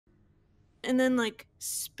and then like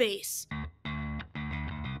space.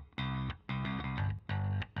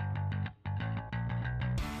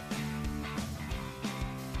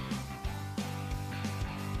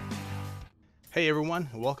 Hey everyone,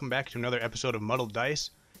 and welcome back to another episode of Muddled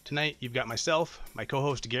Dice. Tonight you've got myself, my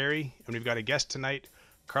co-host Gary, and we've got a guest tonight,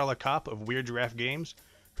 Carla Kopp of Weird Giraffe Games,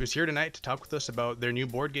 who's here tonight to talk with us about their new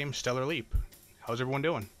board game, Stellar Leap. How's everyone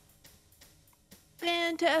doing?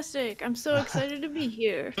 Fantastic. I'm so excited to be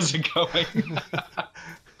here. How's it going?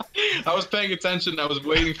 I was paying attention. I was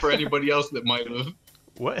waiting for anybody else that might have.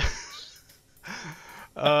 What?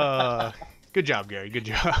 Good job, Gary. Good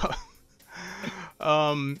job.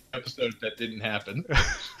 Episode that didn't happen.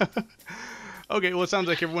 Okay, well, it sounds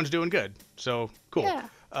like everyone's doing good. So, cool. Yeah.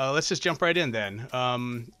 Let's just jump right in then.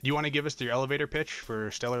 Do you want to give us your elevator pitch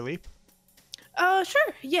for Stellar Leap?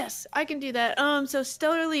 Sure. Yes, I can do that. So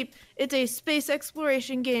Stellar Leap, it's a space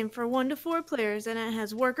exploration game for 1 to 4 players, and it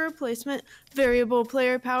has worker placement, variable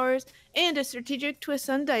player powers, and a strategic twist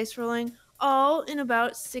on dice rolling, all in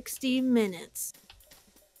about 60 minutes.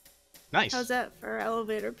 Nice. How's that for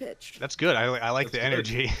elevator pitch? That's good. I like the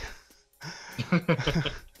energy.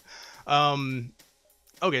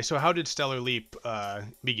 Okay, so how did Stellar Leap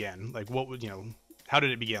begin? Like, what would how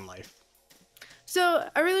did it begin life? So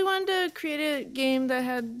I really wanted to create a game that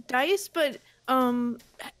had dice, but so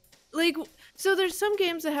there's some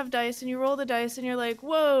games that have dice, and you roll the dice, and you're like,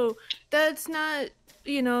 whoa, that's not,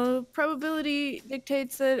 probability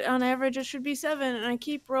dictates that on average it should be 7, and I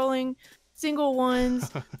keep rolling single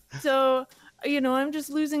ones, so I'm just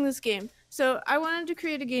losing this game. So I wanted to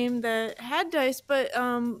create a game that had dice, but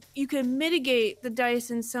you could mitigate the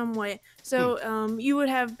dice in some way. So you would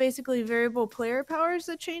have basically variable player powers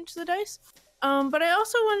that change the dice. But I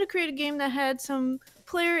also wanted to create a game that had some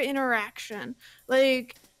player interaction.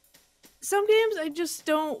 Like, some games I just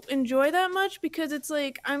don't enjoy that much because it's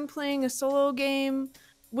like I'm playing a solo game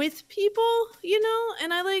with people,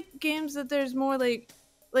 and I like games that there's more like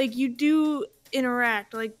you do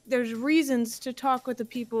interact, like there's reasons to talk with the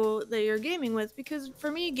people that you're gaming with, because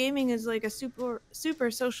for me gaming is like a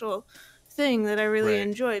super social thing that I really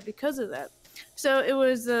enjoy because of that. So it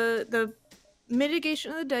was the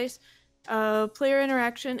mitigation of the dice, player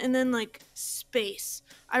interaction, and then like space.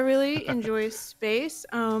 I really enjoy space.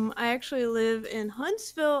 I actually live in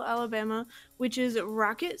Huntsville, Alabama, which is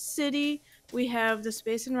Rocket City. We have the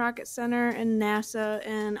Space and Rocket Center and NASA,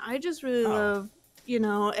 and I just really love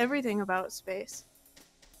everything about space.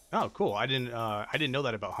 Oh, cool. I didn't know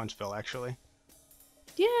that about Huntsville, actually.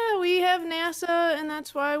 Yeah, we have NASA, and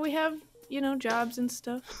that's why we have jobs and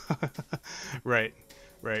stuff. Right.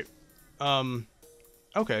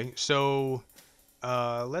 Okay, so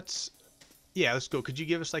let's go. Could you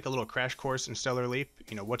give us like a little crash course in Stellar Leap?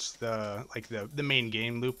 What's the main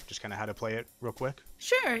game loop, just kind of how to play it real quick?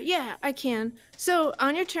 Sure, yeah, I can. So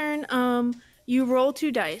on your turn, you roll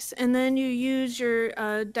 2 dice, and then you use your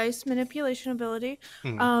dice manipulation ability.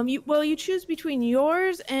 You choose between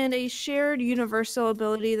yours and a shared universal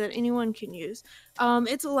ability that anyone can use.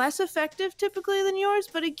 It's less effective typically than yours,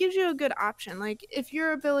 but it gives you a good option. Like, if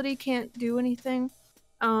your ability can't do anything,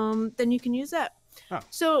 then you can use that. Oh.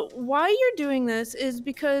 So why you're doing this is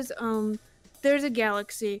because there's a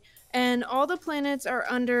galaxy, and all the planets are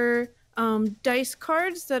under dice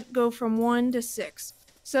cards that go from 1 to 6.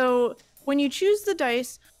 So when you choose the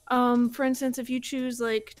dice, for instance, if you choose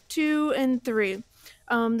like 2 and 3,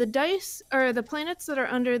 the dice, or the planets that are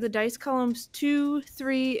under the dice columns 2,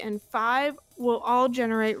 3, and 5 will all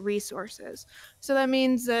generate resources. So that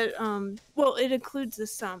means that, it includes the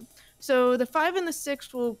sum. So the 5 and the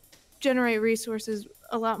 6 will generate resources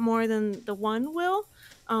a lot more than the 1 will,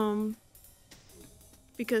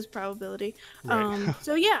 because probability. Right.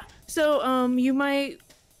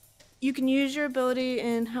 You can use your ability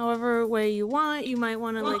in however way you want. You might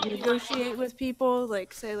want to like negotiate with people,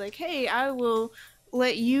 like say like, hey, I will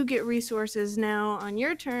let you get resources now on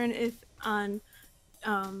your turn if on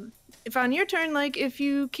your turn, like if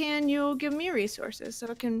you can, you'll give me resources. So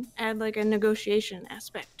it can add like a negotiation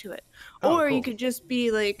aspect to it. Or cool. You could just be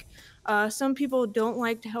like, some people don't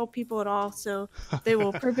like to help people at all, so they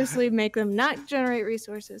will purposely make them not generate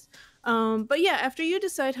resources. But yeah, after you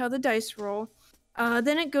decide how the dice roll,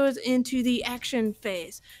 then it goes into the action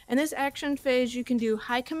phase. And this action phase, you can do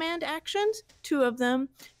high command actions, 2 of them.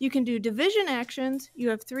 You can do division actions. You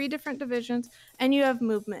have 3 different divisions, and you have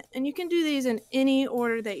movement. And you can do these in any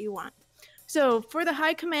order that you want. So for the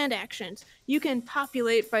high command actions, you can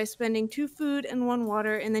populate by spending 2 food and 1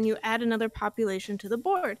 water, and then you add another population to the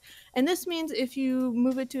board. And this means if you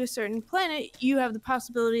move it to a certain planet, you have the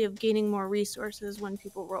possibility of gaining more resources when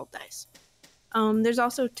people roll dice. There's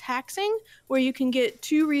also taxing, where you can get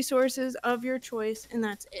 2 resources of your choice, and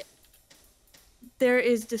that's it. There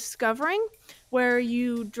is discovering, where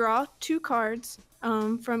you draw 2 cards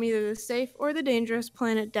from either the safe or the dangerous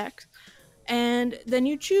planet deck, and then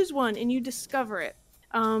you choose one and you discover it,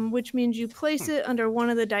 which means you place it under one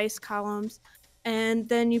of the dice columns, and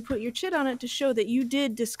then you put your chit on it to show that you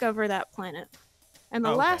did discover that planet. And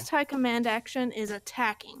the last high command action is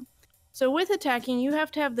attacking. So with attacking, you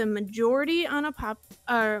have to have the majority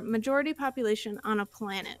population on a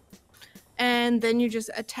planet, and then you just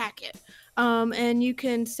attack it. And you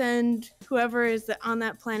can send whoever is on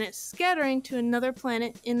that planet scattering to another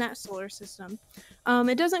planet in that solar system.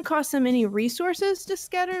 It doesn't cost them any resources to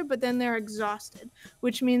scatter, but then they're exhausted,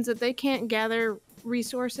 which means that they can't gather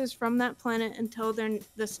resources from that planet until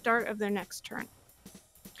the start of their next turn.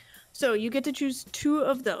 So you get to choose 2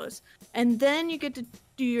 of those, and then you get to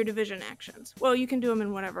do your division actions. Well, you can do them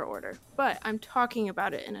in whatever order, but I'm talking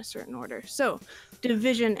about it in a certain order. So,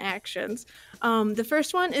 division actions. The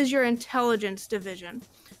first one is your intelligence division.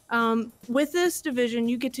 With this division,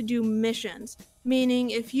 you get to do missions, meaning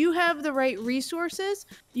if you have the right resources,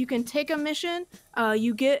 you can take a mission,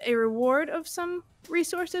 you get a reward of some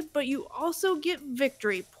resources, but you also get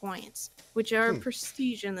victory points, which are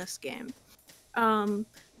prestige in this game.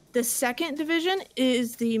 The second division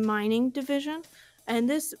is the mining division, and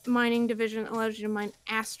this mining division allows you to mine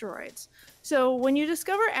asteroids. So when you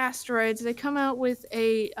discover asteroids, they come out with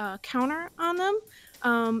a counter on them,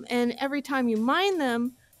 and every time you mine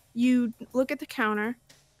them, you look at the counter,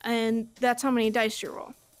 and that's how many dice you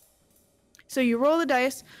roll. So you roll the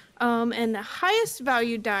dice, and the highest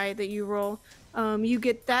value die that you roll, you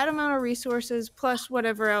get that amount of resources plus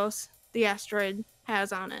whatever else the asteroid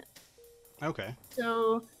has on it. Okay.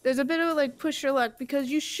 So there's a bit of like push your luck, because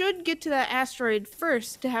you should get to that asteroid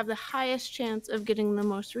first to have the highest chance of getting the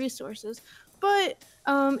most resources. But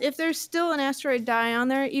if there's still an asteroid die on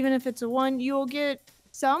there, even if it's a 1, you'll get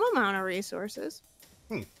some amount of resources.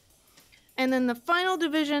 And then the final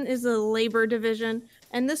division is the labor division.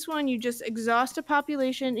 And this one, you just exhaust a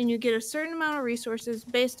population and you get a certain amount of resources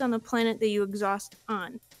based on the planet that you exhaust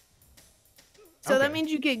on. So that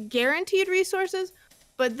means you get guaranteed resources,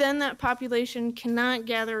 but then that population cannot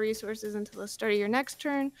gather resources until the start of your next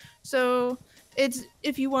turn. So it's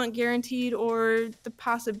if you want guaranteed or the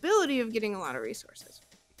possibility of getting a lot of resources.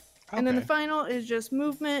 And then the final is just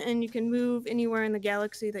movement, and you can move anywhere in the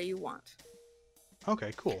galaxy that you want.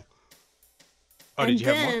 Okay, cool. Oh, And did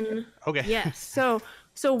you have more? Okay. Yes.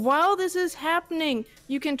 So while this is happening,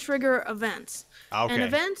 you can trigger events. Okay. And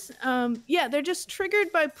events, they're just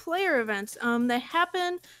triggered by player events. They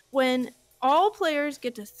happen when all players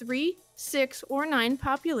get to 3, 6, or 9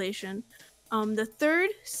 population. The 3rd,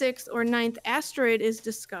 6th, or 9th asteroid is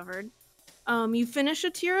discovered. You finish a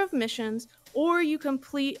tier of missions, or you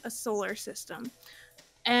complete a solar system.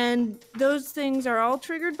 And those things are all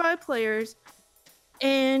triggered by players,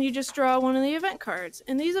 and you just draw one of the event cards.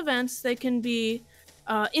 And these events, they can be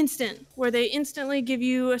instant, where they instantly give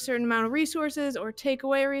you a certain amount of resources or take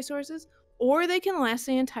away resources, or they can last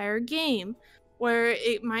the entire game, where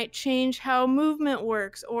it might change how movement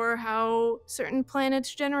works or how certain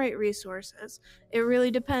planets generate resources. It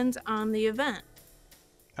really depends on the event.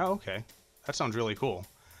 Oh, okay. That sounds really cool.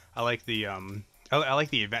 I like the I like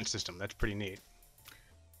the event system. That's pretty neat.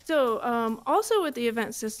 So, also with the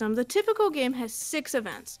event system, the typical game has 6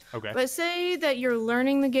 events. Okay. But say that you're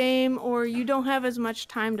learning the game or you don't have as much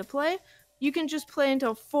time to play, you can just play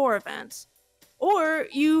until 4 events. Or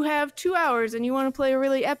you have 2 hours and you want to play a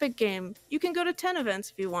really epic game, you can go to 10 events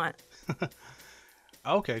if you want.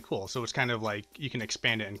 Okay, cool. So it's kind of like you can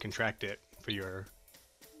expand it and contract it for your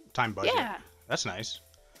time budget. Yeah. That's nice.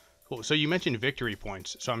 Cool. So you mentioned victory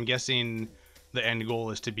points. So I'm guessing the end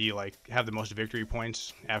goal is to be like have the most victory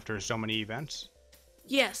points after so many events?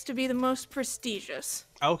 Yes, to be the most prestigious.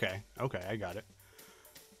 Okay, I got it.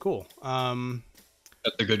 Cool.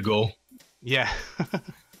 That's a good goal. Yeah.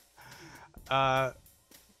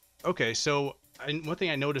 Okay, so one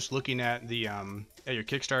thing I noticed looking at the at your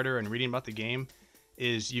Kickstarter and reading about the game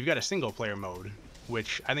is you've got a single player mode,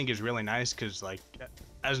 which I think is really nice because like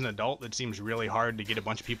as an adult it seems really hard to get a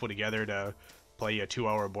bunch of people together to play a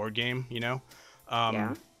 2-hour board game, you know?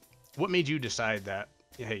 Yeah. What made you decide that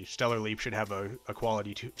hey, Stellar Leap should have a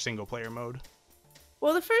quality single player mode?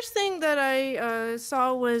 Well, the first thing that I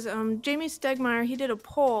saw was Jamie Stegmaier. He did a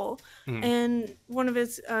poll in one of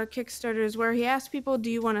his Kickstarters where he asked people, do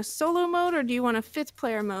you want a solo mode or do you want a 5th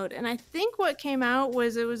player mode? And I think what came out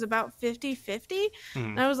was it was about 50-50.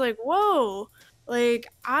 And I was like, whoa, like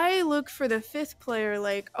I look for the 5th player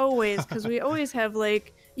like always, because we always have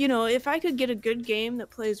like, you know, if I could get a good game that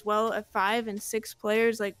plays well at 5 and 6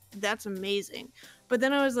 players, like that's amazing. But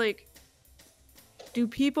then I was like, do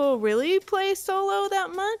people really play solo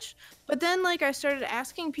that much? But then like I started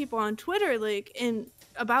asking people on Twitter like in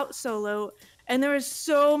about solo, and there was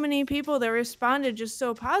so many people that responded just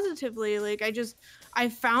so positively. Like I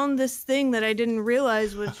found this thing that I didn't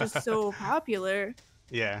realize was just so popular.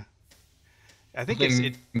 Yeah. I think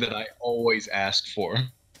Thing that I always ask for.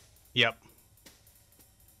 Yep.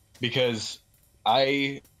 Because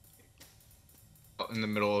I in the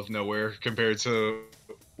middle of nowhere compared to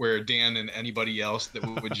where Dan and anybody else that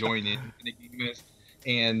would join in the game is.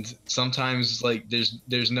 And sometimes like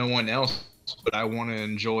there's no one else, but I want to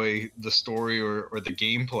enjoy the story or the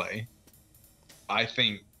gameplay. I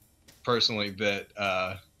think personally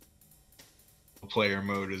that player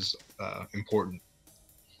mode is important.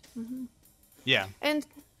 Mm-hmm. Yeah. And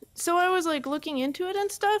so I was like looking into it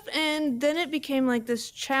and stuff, and then it became like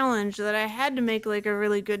this challenge that I had to make like a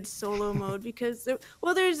really good solo mode because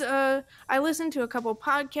there's I listened to a couple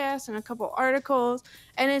podcasts and a couple articles,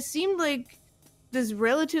 and it seemed like this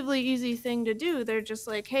relatively easy thing to do. They're just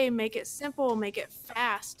like, hey, make it simple, make it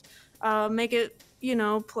fast, make it, you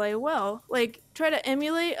know, play well. Like try to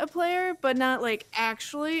emulate a player, but not like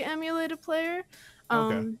actually emulate a player.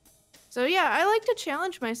 Okay. So yeah, I like to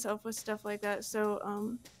challenge myself with stuff like that.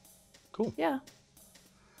 So Cool. yeah.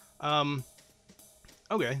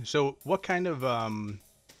 Okay. So what kind of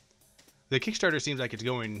the Kickstarter seems like it's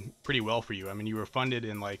going pretty well for you. I mean, you were funded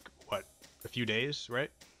in like what, a few days,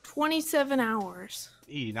 right? 27 hours.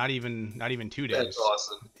 Not even 2 days. That's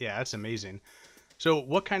awesome. Yeah, that's amazing. So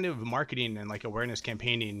what kind of marketing and like awareness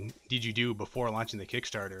campaigning did you do before launching the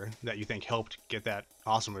Kickstarter that you think helped get that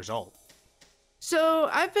awesome result? So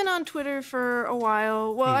I've been on Twitter for a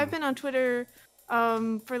while. Well, I've been on Twitter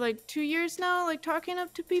for like 2 years now, like talking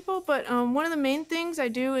up to people. But one of the main things I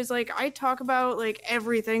do is like I talk about like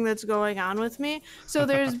everything that's going on with me. So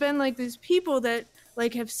there's been like these people that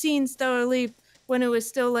like have seen Stellar Leap when it was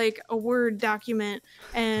still like a Word document,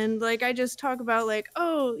 and like I just talk about like,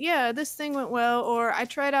 oh yeah, this thing went well, or I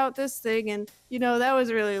tried out this thing and you know that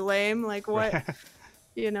was really lame. Like what?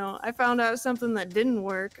 You know, I found out something that didn't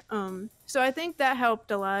work. So I think that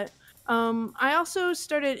helped a lot. I also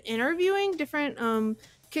started interviewing different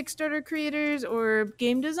Kickstarter creators or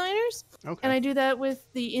game designers, Okay. and I do that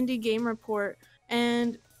with the Indie Game Report,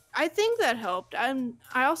 and I think that helped.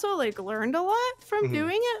 I also like learned a lot from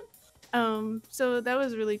doing it. So that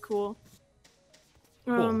was really cool.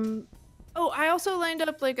 Cool. Oh, I also lined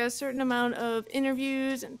up like a certain amount of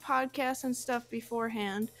interviews and podcasts and stuff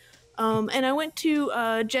beforehand. And I went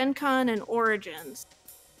to Gen Con and Origins,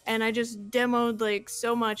 and I just demoed like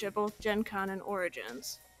so much at both Gen Con and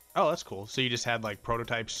Origins. Oh, that's cool. So you just had like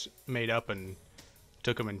prototypes made up and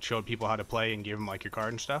took them and showed people how to play and gave them like your card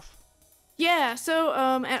and stuff? Yeah, so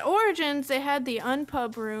at Origins they had the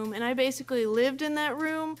Unpub room, and I basically lived in that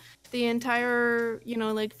room the entire, you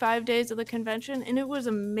know, like 5 days of the convention, and it was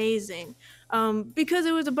amazing. Because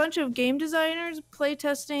it was a bunch of game designers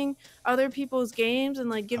playtesting other people's games and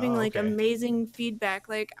like giving like okay. amazing feedback.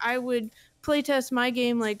 Like I would playtest my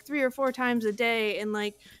game like 3 or 4 times a day and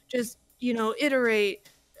like just, you know, iterate,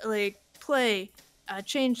 like play,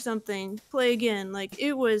 change something, play again. Like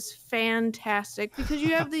it was fantastic because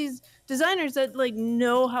you have these designers that like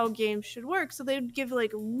know how games should work, so they would give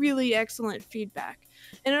like really excellent feedback.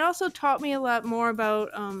 And it also taught me a lot more about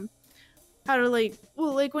how to like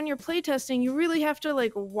when you're playtesting, you really have to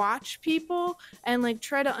like watch people and like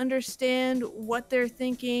try to understand what they're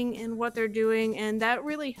thinking and what they're doing, and that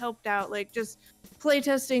really helped out. Like just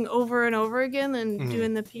playtesting over and over again and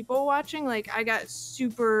doing the people watching, like I got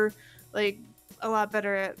super like a lot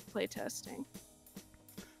better at playtesting.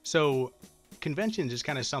 So conventions is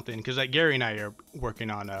kind of something, because like Gary and I are working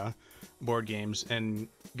on board games, and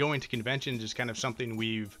going to conventions is kind of something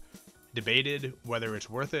we've debated whether it's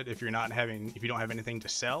worth it if you don't have anything to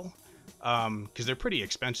sell, because they're pretty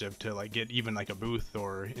expensive to like get even like a booth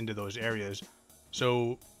or into those areas.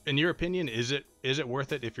 So in your opinion, is it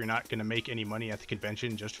worth it if you're not going to make any money at the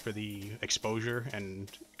convention just for the exposure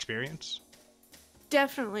and experience?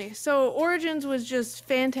 Definitely. So Origins was just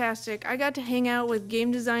fantastic. I got to hang out with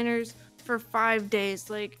game designers for 5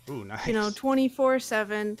 days, like, Ooh, nice. you know,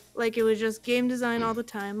 24/7. Like it was just game design all the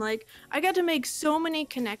time. Like I got to make so many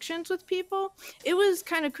connections with people. It was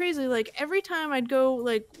kind of crazy. Like every time I'd go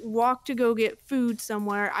like walk to go get food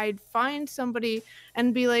somewhere, I'd find somebody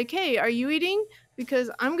and be like, "Hey, are you eating?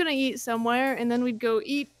 Because I'm gonna eat somewhere." And then we'd go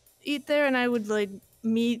eat there, and I would like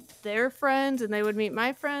meet their friends and they would meet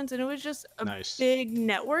my friends, and it was just a Nice. big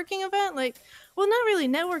networking event. Like well, not really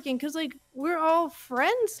networking, because like we're all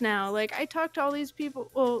friends now. Like I talk to all these people.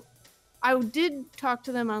 Well, I did talk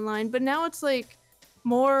to them online, but now it's like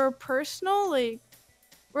more personal. Like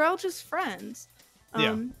we're all just friends.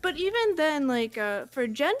 Yeah. But even then, like for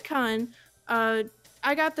Gen Con,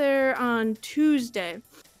 I got there on Tuesday,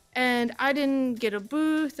 and I didn't get a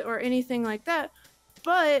booth or anything like that.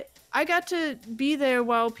 But I got to be there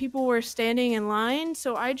while people were standing in line,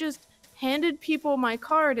 so I just handed people my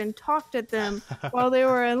card and talked at them while they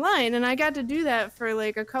were in line, and I got to do that for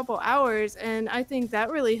like a couple hours, and I think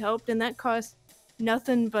that really helped, and that cost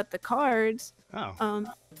nothing but the cards. Oh.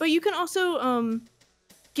 But you can also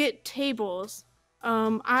get tables.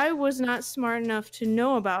 I was not smart enough to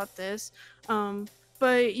know about this,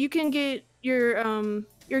 but you can get your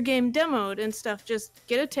game demoed and stuff. Just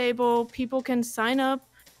get a table. People can sign up.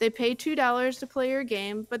 They pay $2 to play your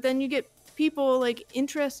game, but then you get people like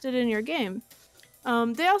interested in your game.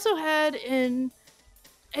 They also had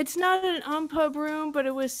it's not an unpub room, but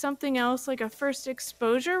it was something else, like a first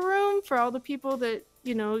exposure room for all the people that,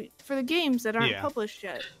 for the games that aren't published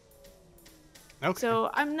yet. Okay. So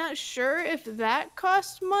I'm not sure if that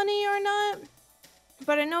costs money or not,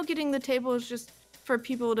 but I know getting the table is just for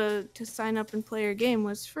people to sign up and play your game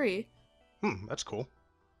was free. That's cool.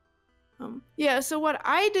 Yeah, so what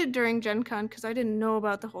I did during Gen Con, because I didn't know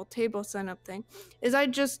about the whole table sign-up thing, is I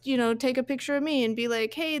just, take a picture of me and be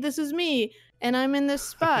like, hey, this is me, and I'm in this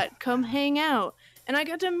spot, come hang out. And I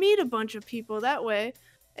got to meet a bunch of people that way.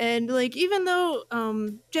 And, like, even though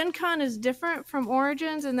Gen Con is different from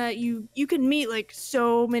Origins in that you can meet, like,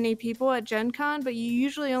 so many people at Gen Con, but you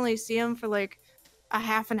usually only see them for, like, a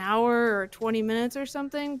half an hour or 20 minutes or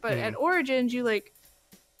something. But at Origins, you, like,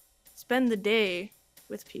 spend the day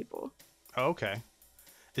with people. Oh, okay.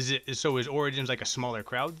 Is Origins like a smaller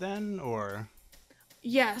crowd then, or?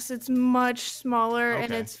 Yes, it's much smaller, Okay.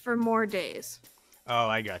 and it's for more days. Oh,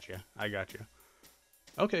 I got you.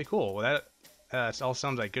 Okay, cool. Well, that all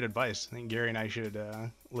sounds like good advice. I think Gary and I should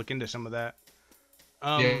look into some of that.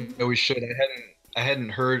 Yeah, we should. I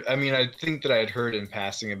hadn't heard. I mean, I think that I had heard in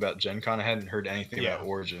passing about Gen Con. I hadn't heard anything about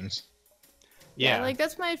Origins. Yeah, like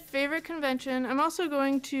that's my favorite convention. I'm also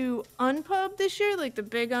going to Unpub this year, like the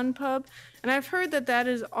big Unpub, and I've heard that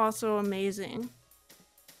is also amazing.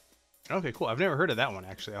 Okay, cool. I've never heard of that one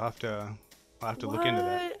actually. I'll have to look into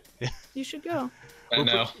that. Yeah. You should go. I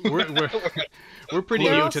know. We're pretty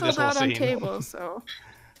new to this whole out scene. On tables, so.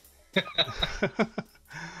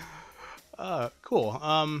 Cool.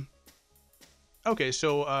 Okay,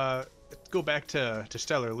 so let's go back to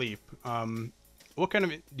Stellar Leap. What kind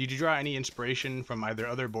of did you draw any inspiration from either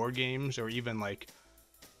other board games or even like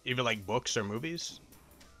books or movies?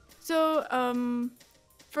 So,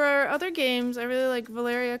 for other games, I really like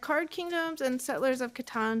Valeria Card Kingdoms and Settlers of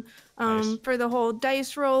Catan. Nice. For the whole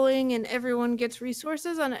dice rolling and everyone gets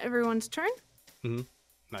resources on everyone's turn.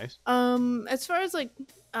 Nice. As far as like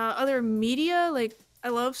other media, like I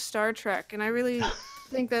love Star Trek, and I really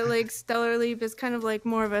think that like Stellar Leap is kind of like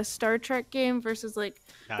more of a Star Trek game versus like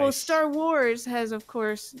well, Star Wars has of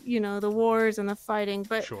course, the wars and the fighting,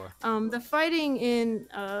 but the fighting in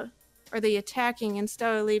or the attacking in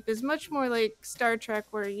Stellar Leap is much more like Star Trek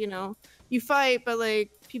where, you fight but like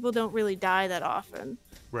people don't really die that often.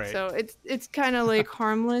 Right. So it's kind of like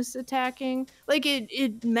harmless attacking. Like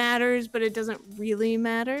it matters, but it doesn't really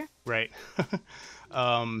matter. Right.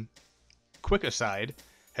 Quick aside,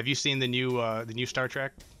 have you seen the new Star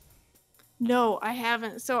Trek? No, I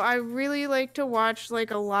haven't. So I really like to watch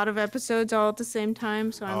like a lot of episodes all at the same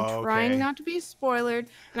time. So I'm trying not to be spoiled,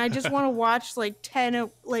 and I just want to watch like 10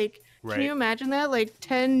 like. Right. Can you imagine that? Like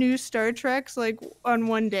 10 new Star Treks like on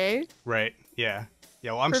one day? Right. Yeah.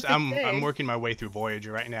 Yeah. Well, I'm working my way through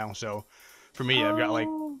Voyager right now, so for me, I've got like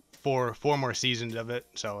four more seasons of it.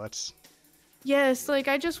 So that's. Yes, like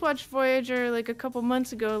I just watched Voyager like a couple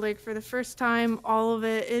months ago, like for the first time, all of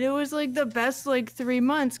it, and it was like the best like 3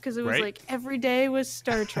 months because it was like every day was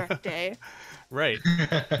Star Trek Day. Right.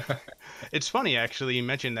 It's funny actually you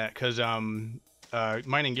mentioned that because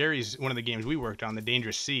mine and Gary's one of the games we worked on, The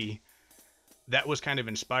Dangerous Sea. That was kind of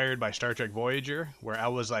inspired by Star Trek Voyager, where I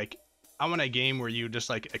was like, I want a game where you just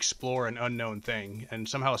like explore an unknown thing, and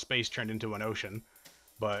somehow space turned into an ocean.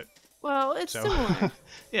 But well, it's similar.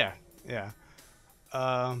 Yeah.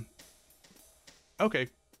 Okay,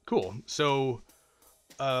 cool. So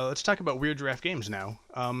let's talk about Weird Giraffe Games now.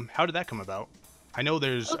 How did that come about? I know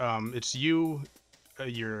there's it's you,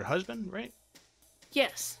 your husband, right?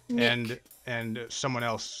 Yes. Nick. And someone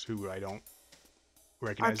else who I don't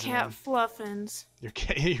recognize. Our cat Fluffins. Your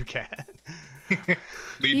cat.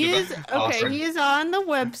 He is awesome. He is on the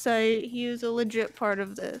website. He is a legit part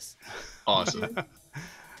of this. Awesome.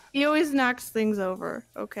 He always knocks things over.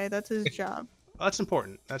 Okay, that's his job. Well, that's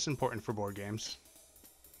important. That's important for board games.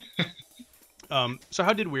 So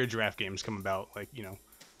how did Weird Giraffe Games come about? Like,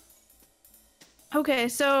 Okay,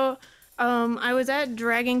 so I was at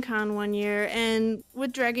Dragon Con one year, and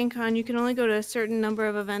with Dragon Con, you can only go to a certain number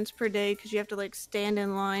of events per day because you have to like stand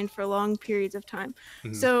in line for long periods of time.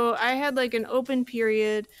 Mhm. So I had like an open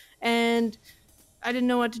period, and I didn't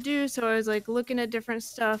know what to do, so I was like looking at different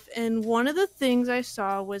stuff, and one of the things I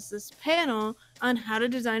saw was this panel on how to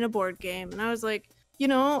design a board game, and I was like,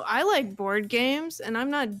 I like board games, and I'm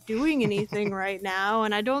not doing anything right now,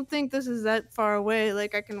 and I don't think this is that far away,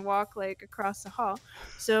 like I can walk like across the hall.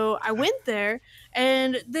 So I went there,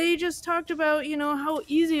 and they just talked about, how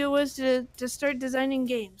easy it was to start designing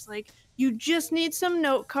games. Like, you just need some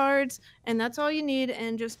note cards, and that's all you need,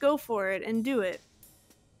 and just go for it and do it.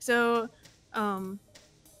 So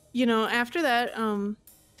after that,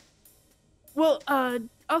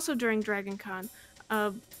 also during Dragon Con,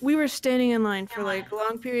 we were standing in line for like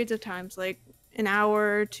long periods of times, like an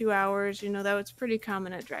hour, 2 hours, that was pretty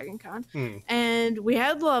common at Dragon Con. And we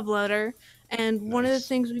had Love Letter, and one of the Nice.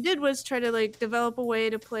 things we did was try to like develop a way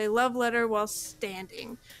to play Love Letter while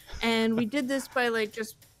standing. And we did this by like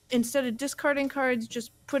just, instead of discarding cards,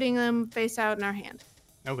 just putting them face out in our hand.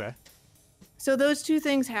 Okay. So those two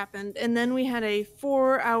things happened, and then we had a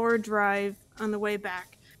 4-hour drive on the way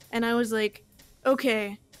back. And I was like,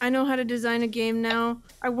 okay, I know how to design a game now.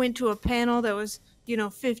 I went to a panel that was,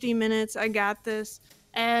 50 minutes. I got this.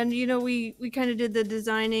 And, we kind of did the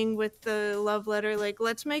designing with the Love Letter. Like,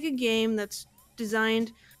 let's make a game that's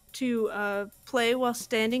designed to play while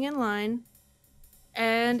standing in line.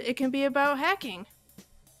 And it can be about hacking.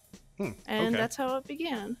 And Okay. that's how it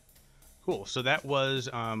began. Cool. So that was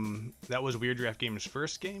Weird Giraffe Games'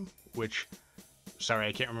 first game, which, sorry,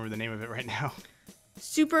 I can't remember the name of it right now.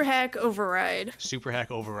 Super Hack Override. Super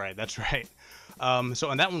Hack Override. That's right. And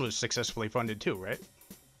that one was successfully funded too, right?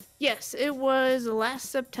 Yes, it was last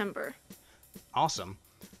September. Awesome.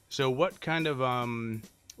 So what kind of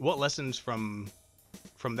what lessons from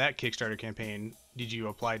that Kickstarter campaign did you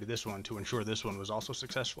apply to this one to ensure this one was also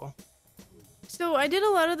successful? So I did a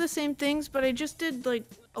lot of the same things, but I just did like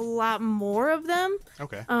a lot more of them.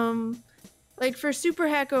 Okay. Like for Super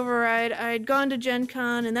Hack Override, I'd gone to Gen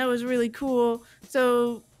Con and that was really cool.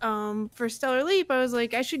 So for Stellar Leap, I was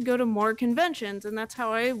like, I should go to more conventions, and that's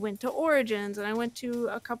how I went to Origins, and I went to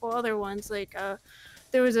a couple other ones. Like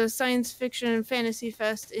there was a science fiction and fantasy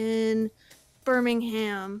fest in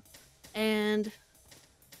Birmingham, and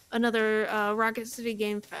another Rocket City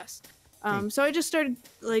Game Fest. So I just started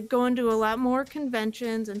like going to a lot more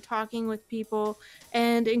conventions and talking with people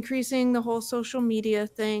and increasing the whole social media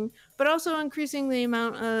thing, but also increasing the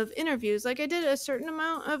amount of interviews. Like I did a certain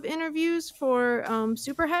amount of interviews for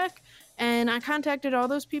Super Hack, and I contacted all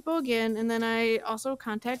those people again, and then I also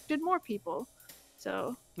contacted more people.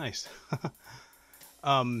 So nice.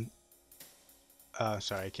 Sorry,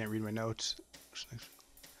 I can't read my notes.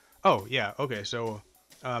 Oh yeah, okay. So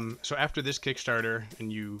after this Kickstarter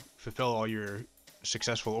and you fulfill all your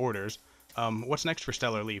successful orders, what's next for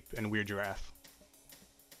Stellar Leap and Weird Giraffe?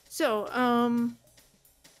 So,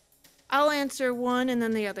 I'll answer one and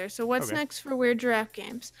then the other. So what's next for Weird Giraffe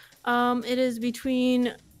Games? It is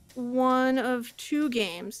between one of two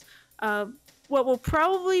games. What will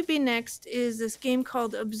probably be next is this game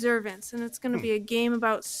called Observance, and it's going to be a game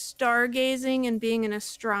about stargazing and being an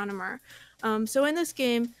astronomer. So in this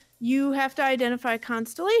game, you have to identify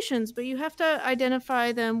constellations, but you have to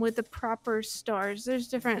identify them with the proper stars. There's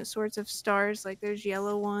different sorts of stars, like there's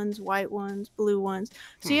yellow ones, white ones, blue ones.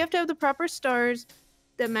 So you have to have the proper stars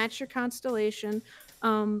that match your constellation.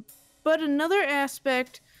 But another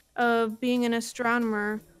aspect of being an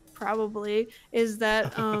astronomer, probably, is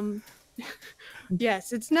that,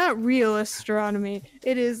 yes, it's not real astronomy.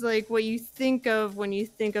 It is like what you think of when you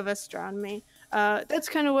think of astronomy. That's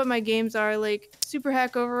kind of what my games are. Like Super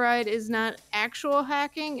Hack Override is not actual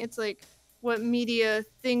hacking. It's like what media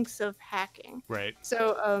thinks of hacking. Right.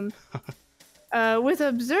 So with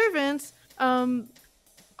Observance,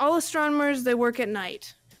 all astronomers, they work at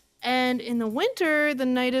night. And in the winter, the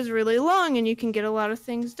night is really long and you can get a lot of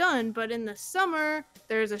things done. But in the summer,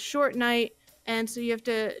 there's a short night. And so you have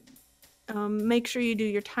to make sure you do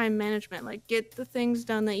your time management. Like get the things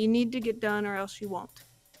done that you need to get done or else you won't.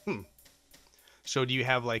 So do you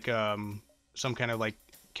have like some kind of like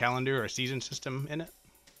calendar or season system in it?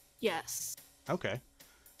 Yes. Okay.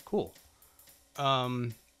 Cool. Yeah.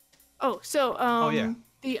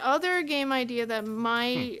 The other game idea that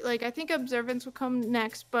like I think Observance will come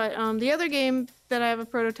next, but the other game that I have a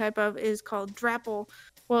prototype of is called Drapple.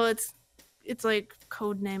 Well, it's it's like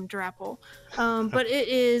codename Drapple. But it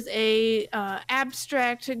is a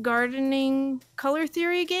abstract gardening color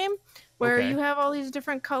theory game where Okay. you have all these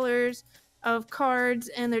different colors of cards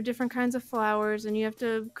and they're different kinds of flowers, and you have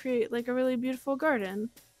to create like a really beautiful garden.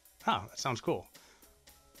 Oh, that sounds cool.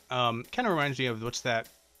 Kind of reminds me of what's that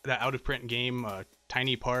out of print game,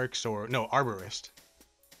 Tiny Parks or no Arborist.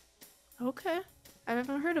 Okay, I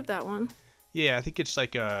haven't heard of that one. Yeah, I think it's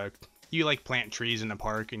like you like plant trees in the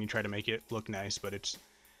park and you try to make it look nice, but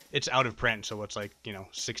it's out of print, so it's like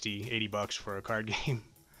 60, $80 for a card game.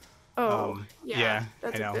 Oh, Yeah,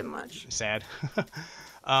 that's I know. a bit much. Sad.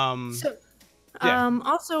 So, Yeah.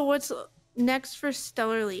 also, what's next for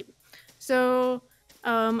Stellar Leap? So,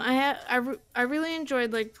 I really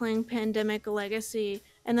enjoyed like playing Pandemic Legacy,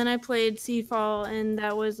 and then I played Seafall, and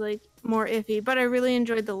that was like more iffy. But I really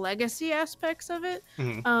enjoyed the legacy aspects of it.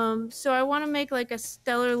 Mhm. So I want to make like a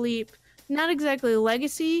Stellar Leap, not exactly a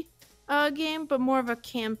legacy game, but more of a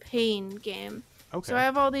campaign game. So I Okay.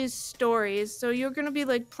 have all these stories. So you're gonna be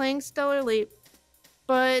like playing Stellar Leap,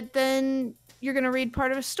 but then you're going to read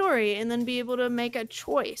part of a story and then be able to make a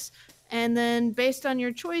choice. And then based on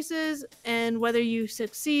your choices and whether you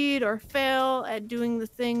succeed or fail at doing the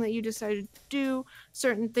thing that you decided to do,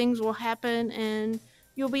 certain things will happen and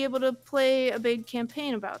you'll be able to play a big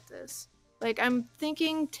campaign about this. Like I'm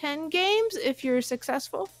thinking 10 games if you're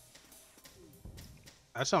successful.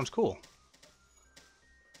 That sounds cool.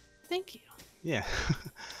 Thank you. Yeah.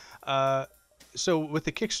 uh, so with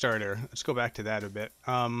the Kickstarter, let's go back to that a bit.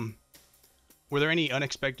 Were there any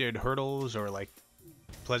unexpected hurdles or like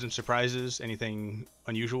pleasant surprises? Anything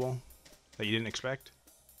unusual that you didn't expect?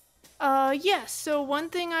 Yes. So one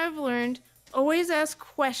thing I've learned, always ask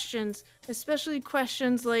questions, especially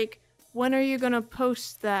questions like, when are you gonna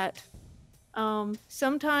post that?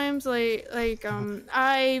 Sometimes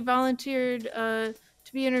I volunteered to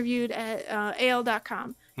be interviewed at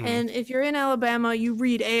AL.com, Mhm. and if you're in Alabama, you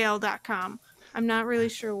read AL.com. I'm not really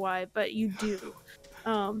sure why, but you do.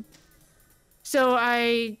 Um, so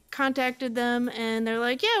I contacted them and they're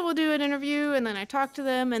like, yeah, we'll do an interview. And then I talked to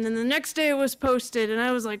them. And then the next day it was posted. And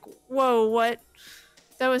I was like, whoa, what?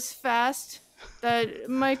 That was fast. That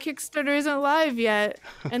my Kickstarter isn't live yet.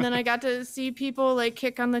 And then I got to see people like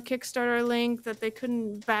kick on the Kickstarter link that they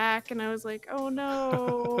couldn't back. And I was like, oh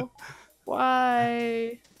no,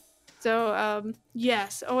 why? So,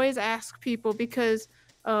 yes, always ask people because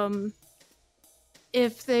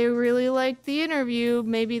if they really like the interview,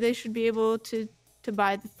 maybe they should be able to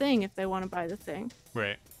buy the thing if they want to buy the thing.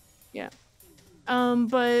 Right. Yeah.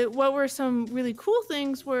 But what were some really cool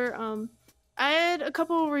things were I had a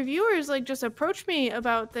couple of reviewers like just approach me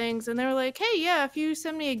about things and they were like, "Hey, yeah, if you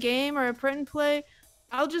send me a game or a print and play,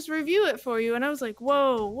 I'll just review it for you." And I was like,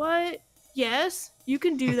 "Whoa, what? Yes, you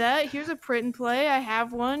can do that. Here's a print and play. I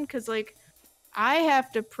have one cuz like I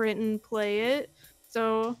have to print and play it."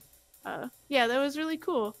 So, yeah, that was really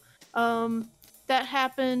cool. That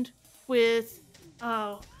happened with,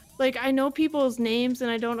 oh, like I know people's names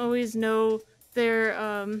and I don't always know their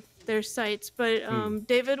sites, but Hmm.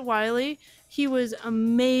 David Wiley, he was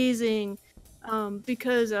amazing,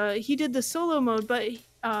 because he did the solo mode, but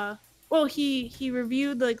well, he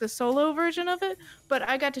reviewed like the solo version of it, but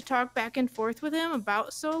I got to talk back and forth with him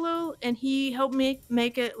about solo, and he helped me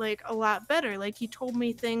make it like a lot better. Like he told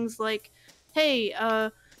me things like, "Hey,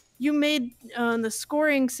 you made the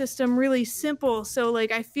scoring system really simple, so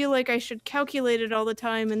like I feel like I should calculate it all the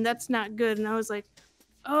time, and that's not good." And I was like,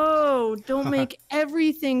 "Oh, don't make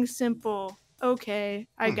everything simple." Okay,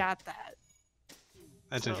 I Hmm. got that.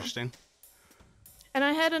 That's So, interesting. and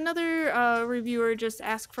I had another reviewer just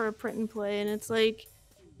ask for a print and play, and it's like,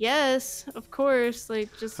 yes, of course. Like,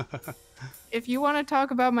 just if you want to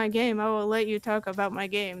talk about my game, I will let you talk about my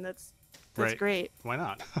game. That's Right. great. Why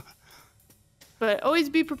not? But always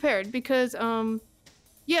be prepared because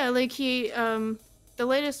yeah, like the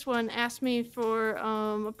latest one asked me for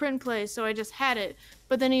a print and play, so I just had it.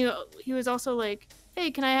 But then he was also like, "Hey,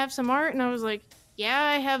 can I have some art?" And I was like, "Yeah,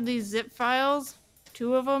 I have these zip files,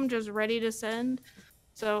 2 of them just ready to send."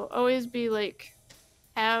 So always be like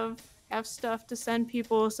have stuff to send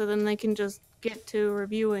people so then they can just get to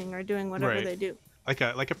reviewing or doing whatever Right. they do.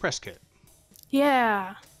 Like a press kit.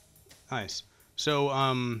 Yeah. Nice.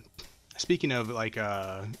 So, speaking of like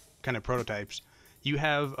kind of prototypes, you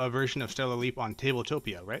have a version of Stellar Leap on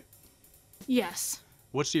Tabletopia, right? Yes.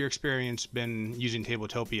 What's your experience been using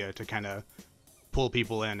Tabletopia to kind of pull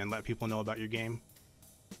people in and let people know about your game?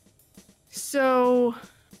 So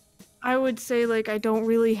I would say like I don't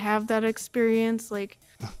really have that experience. Like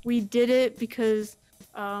we did it because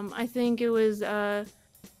I think it was Dan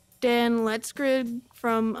Lettsgrid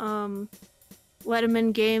from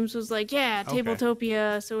Letterman Games was like, yeah, Okay.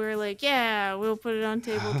 Tabletopia. So we were like, yeah, we'll put it on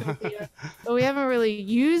Tabletopia. But we haven't really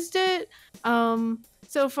used it.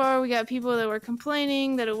 So far, we got people that were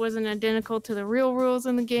complaining that it wasn't identical to the real rules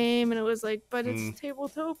in the game, and it was like, but it's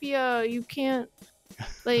Tabletopia. You can't,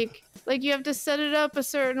 like you have to set it up a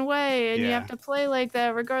certain way, and you have to play like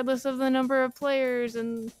that regardless of the number of players,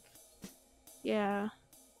 and yeah.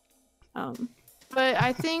 But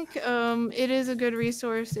I think it is a good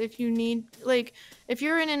resource if you need, like, if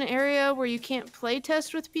you're in an area where you can't play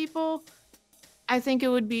test with people. I think it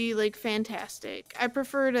would be like fantastic. I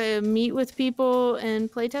prefer to meet with people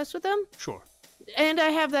and play test with them. Sure. And I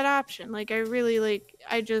have that option. Like I really like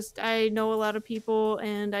I know a lot of people,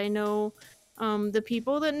 and I know the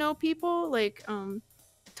people that know people, like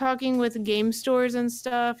talking with game stores and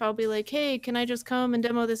stuff. I'll be like, "Hey, can I just come and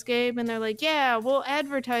demo this game?" And they're like, "Yeah, we'll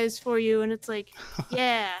advertise for you." And it's like,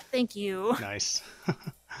 "Yeah, thank you." Nice.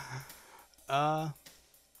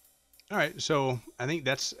 All right, so I think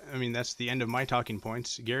that's the end of my talking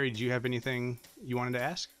points. Gary, do you have anything you wanted to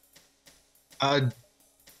ask? I'm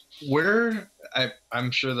sure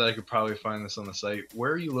that I could probably find this on the site.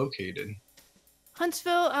 Where are you located?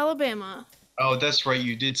 Huntsville, Alabama. Oh, that's right.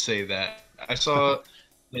 You did say that. I saw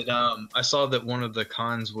that. I saw that one of the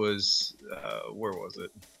cons was where was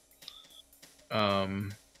it?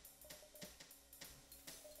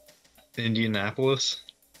 Indianapolis.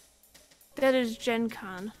 That is Gen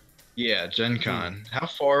Con. Yeah, Gen Con. How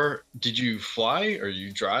far did you fly, or you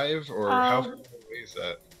drive, or how far away is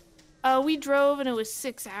that? We drove, and it was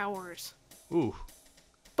 6 hours. Ooh.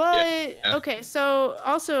 But yeah. Okay, so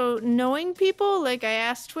also knowing people, like I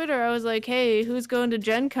asked Twitter, I was like, "Hey, who's going to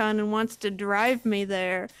Gen Con and wants to drive me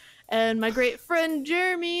there?" And my great friend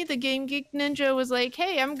Jeremy, the Game Geek Ninja, was like,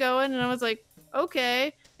 "Hey, I'm going," and I was like,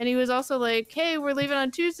 "Okay." And he was also like, "Hey, we're leaving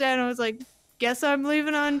on Tuesday," and I was like, "Guess I'm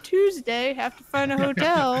leaving on Tuesday. Have to find a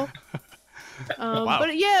hotel." Wow.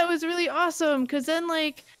 But yeah, it was really awesome because then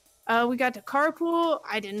we got to carpool.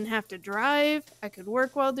 I didn't have to drive. I could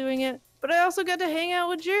work while doing it. But I also got to hang out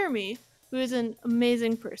with Jeremy, who is an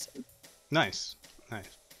amazing person. Nice.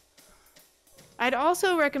 I'd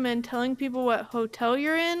also recommend telling people what hotel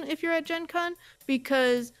you're in if you're at Gen Con,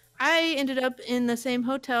 because I ended up in the same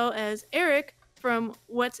hotel as Eric from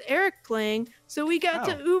What's Eric Playing, so we got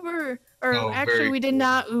to Uber. Or actually, we did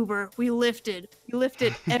not Uber. We lifted. We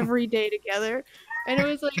lifted every day together. And it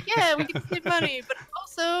was like, yeah, we get to save money, but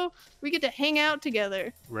also we get to hang out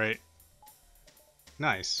together. Right.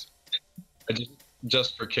 Nice.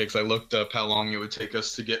 Just for kicks, I looked up how long it would take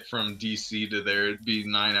us to get from DC to there. It'd be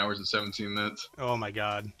 9 hours and 17 minutes. Oh my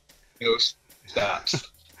God. No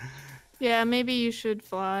stops. Yeah, maybe you should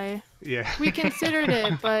fly. Yeah. We considered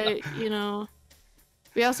it, but,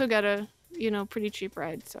 we also got a, pretty cheap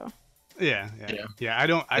ride, so. Yeah. I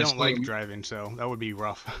don't like driving, so that would be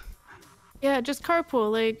rough. Yeah, just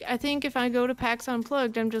carpool. Like, I think if I go to PAX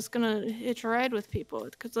Unplugged, I'm just gonna hitch a ride with people.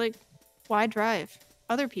 Because, like, why drive?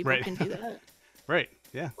 Other people can do that. Right,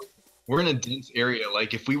 yeah. We're in a dense area.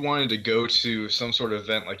 Like, if we wanted to go to some sort of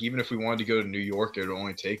event, like, even if we wanted to go to New York, it would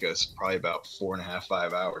only take us probably about 4.5,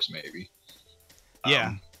 5 hours, maybe.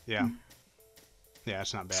 Yeah. Yeah,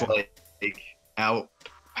 it's not bad. It's like out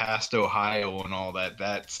past Ohio and all that.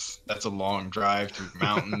 That's a long drive through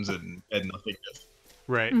mountains and nothingness.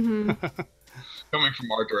 Right. Mm-hmm. Coming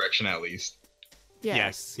from our direction, at least.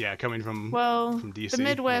 Yes. Yeah, coming from DC. The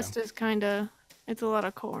Midwest is it's a lot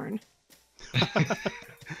of corn.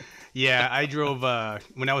 Yeah, I drove,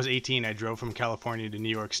 when I was 18, I drove from California to New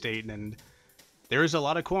York State, and there is a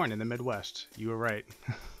lot of corn in the Midwest. You were right.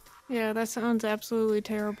 Yeah, that sounds absolutely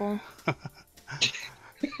terrible.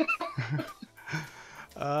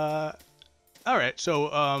 All right,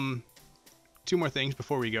 so, 2 more things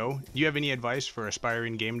before we go. Do you have any advice for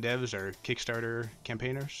aspiring game devs or Kickstarter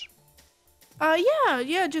campaigners?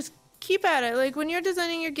 Yeah, just keep at it. Like, when you're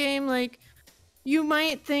designing your game, like, you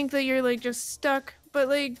might think that you're, like, just stuck, but,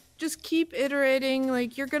 like, just keep iterating.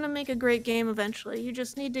 Like, you're gonna make a great game eventually. You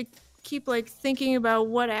just need to keep, like, thinking about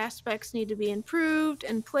what aspects need to be improved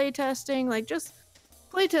and playtesting. Like, just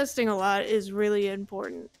playtesting a lot is really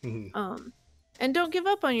important. Mm-hmm. And don't give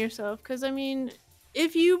up on yourself, because, I mean,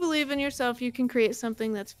 if you believe in yourself, you can create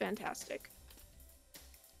something that's fantastic.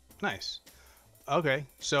 Nice. Okay,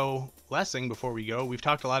 so last thing before we go, we've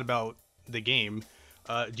talked a lot about the game.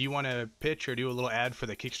 Do you want to pitch or do a little ad for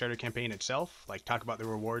the Kickstarter campaign itself? Like talk about the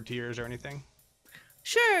reward tiers or anything?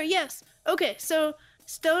 Sure, yes. Okay, so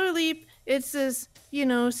Stellar Leap, it's this,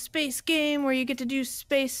 space game where you get to do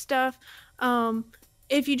space stuff.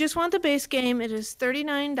 If you just want the base game, it is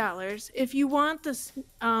 $39. If you want the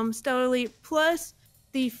Stellar Leap Plus,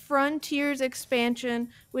 the Frontiers expansion,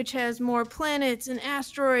 which has more planets and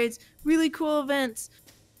asteroids, really cool events,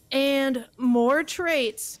 and more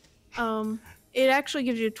traits. It actually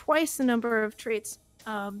gives you twice the number of traits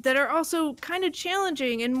that are also kind of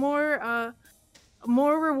challenging and more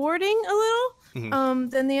rewarding a little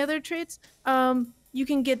than the other traits. You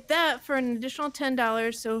can get that for an additional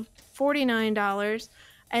 $10, so $49.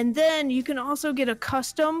 And then you can also get a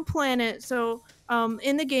custom planet. So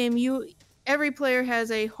in the game, every player has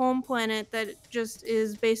a home planet that just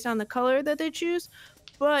is based on the color that they choose.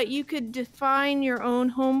 But you could define your own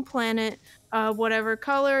home planet, whatever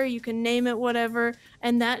color, you can name it whatever,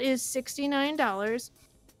 and that is $69.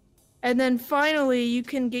 And then finally, you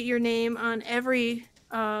can get your name on every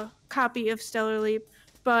copy of Stellar Leap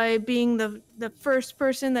by being the first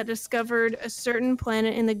person that discovered a certain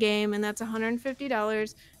planet in the game, and that's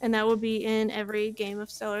 $150, and that will be in every game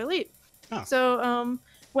of Stellar Leap. Oh. So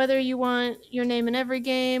whether you want your name in every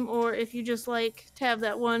game, or if you just like to have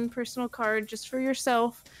that one personal card just for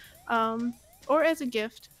yourself, or as a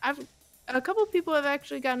gift. A couple people have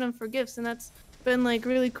actually gotten them for gifts, and that's been like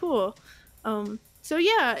really cool. So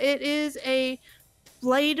yeah, it is a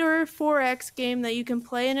lighter 4X game that you can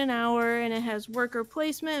play in an hour, and it has worker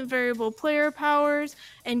placement, variable player powers,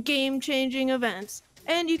 and game-changing events.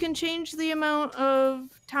 And you can change the amount of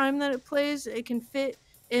time that it plays. It can fit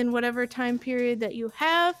in whatever time period that you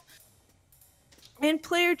have. And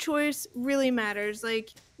player choice really matters.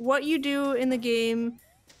 Like, what you do in the game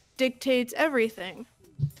dictates everything.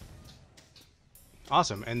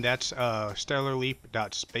 Awesome. And that's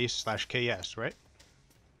stellarleap.space/KS, right?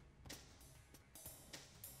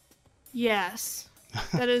 Yes.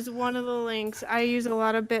 That is one of the links. I use a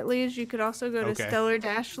lot of bit.lys. You could also go to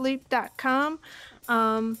stellar-leap.com.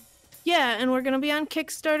 Yeah, and we're going to be on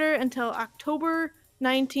Kickstarter until October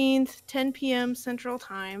 19th, 10 p.m. Central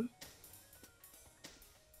Time.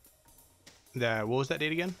 What was that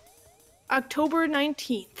date again? October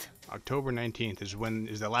 19th. October 19th is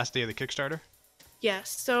the last day of the Kickstarter? Yes,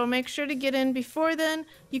 so make sure to get in before then.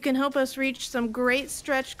 You can help us reach some great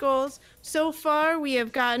stretch goals. So far, we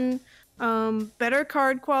have gotten better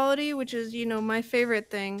card quality, which is, my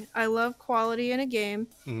favorite thing. I love quality in a game.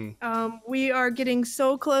 Mm-hmm. We are getting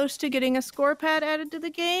so close to getting a score pad added to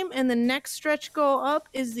the game, and the next stretch goal up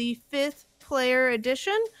is the 5th player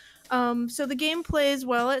edition. So the game plays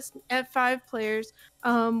well at 5 players.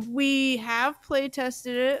 We have play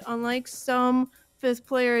tested it, unlike some 5th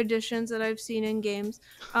player editions that I've seen in games.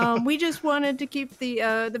 We just wanted to keep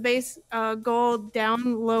the base goal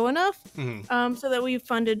down low enough so that we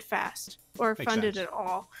funded fast, or Makes funded sense. at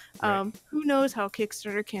all. Right. Who knows how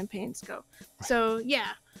Kickstarter campaigns go. So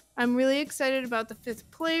yeah, I'm really excited about the 5th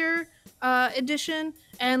player edition,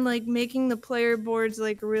 and like making the player boards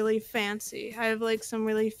like really fancy. I have like some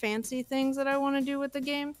really fancy things that I want to do with the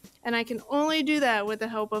game, and I can only do that with the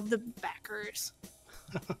help of the backers.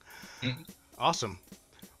 Awesome.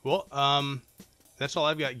 Well, that's all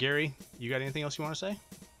I've got. Gary, you got anything else you want to say?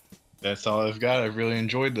 That's all I've got. I've really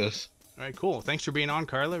enjoyed this. All right, cool. Thanks for being on,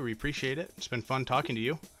 Carla. We appreciate it. It's been fun talking to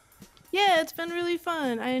you. Yeah, it's been really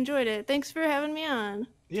fun. I enjoyed it. Thanks for having me on.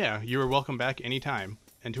 Yeah, you are welcome back anytime.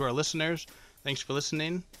 And to our listeners, thanks for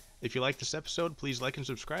listening. If you like this episode, please like and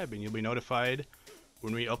subscribe, and you'll be notified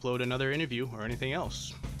when we upload another interview or anything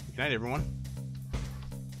else. Good night, everyone.